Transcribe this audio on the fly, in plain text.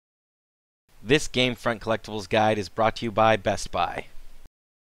This Gamefront Collectibles guide is brought to you by Best Buy.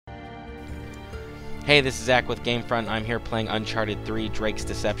 Hey, this is Zach with Gamefront. I'm here playing Uncharted 3 Drake's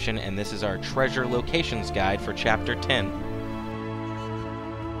Deception, and this is our Treasure Locations Guide for Chapter 10.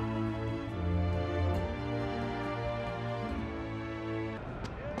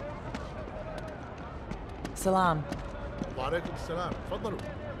 Salam. وعليكم السلام. تفضلوا.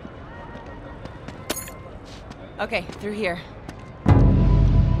 Okay, through here.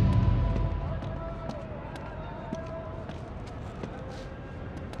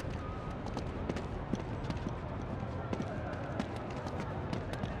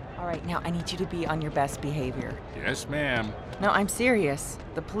 All right, now I need you to be on your best behavior. Yes, ma'am. No, I'm serious.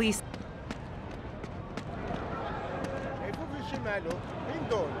 The police... شايفوه في شماله. مين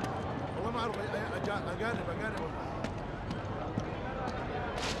دول؟ والله ما أعرف. أجانب.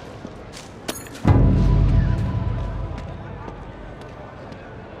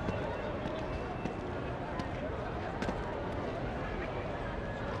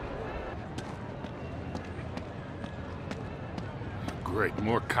 Great,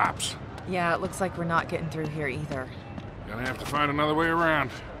 more cops. Yeah, it looks like we're not getting through here either. Gonna have to find another way around.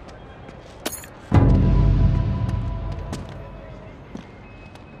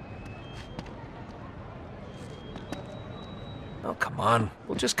 Oh, come on.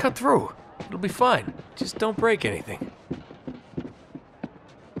 We'll just cut through. It'll be fine. Just don't break anything.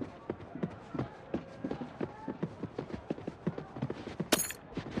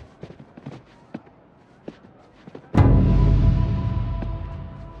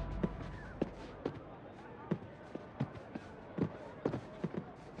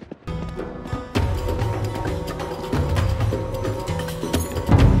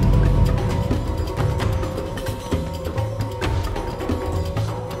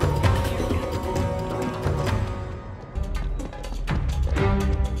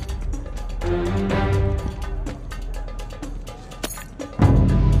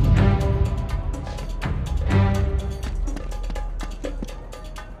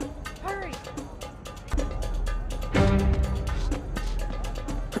 Hurry!